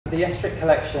The Estorick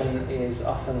Collection is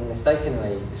often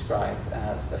mistakenly described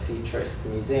as a futurist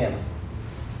museum.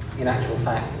 In actual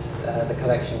fact, the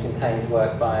collection contains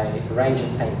work by a range of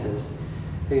painters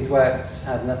whose works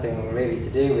had nothing really to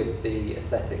do with the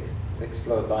aesthetics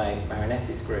explored by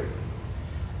Marinetti's group,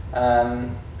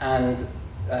 and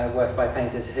works by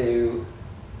painters who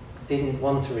didn't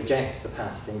want to reject the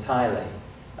past entirely,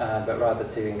 but rather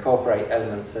to incorporate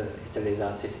elements of Italy's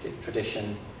artistic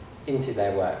tradition into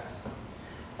their works.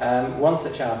 One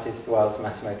such artist was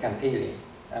Massimo Campigli,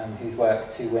 whose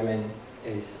work Two Women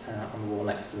is on the wall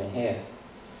next to me here.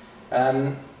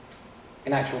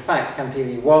 In actual fact,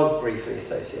 Campigli was briefly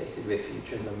associated with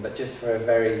Futurism, but just for a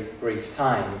very brief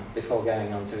time before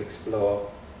going on to explore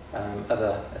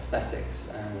other aesthetics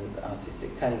and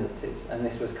artistic tendencies, and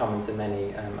this was common to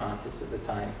many artists at the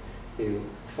time who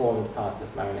formed part of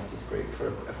Marinetti's group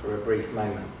for a brief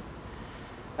moment.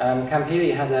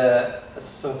 Campigli had a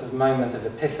sort of moment of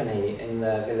epiphany in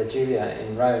the Villa Giulia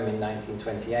in Rome in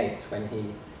 1928 when he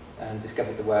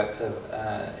discovered the works of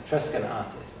Etruscan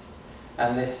artists.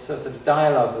 And this sort of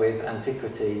dialogue with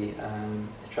antiquity,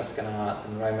 Etruscan art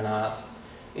and Roman art,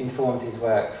 informed his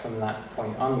work from that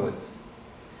point onwards.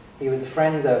 He was a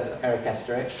friend of Eric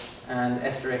Estorick, and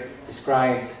Estorick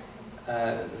described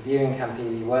viewing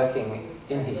Campigli working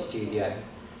in his studio,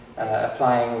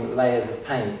 applying layers of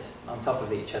paint on top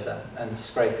of each other and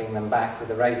scraping them back with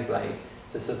a razor blade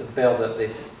to sort of build up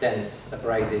this dense,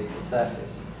 abraded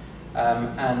surface.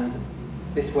 And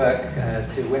this work,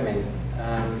 Two Women,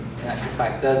 in actual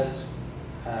fact does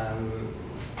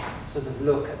sort of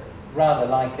look rather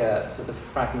like a sort of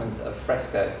fragment of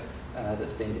fresco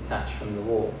that's been detached from the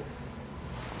wall.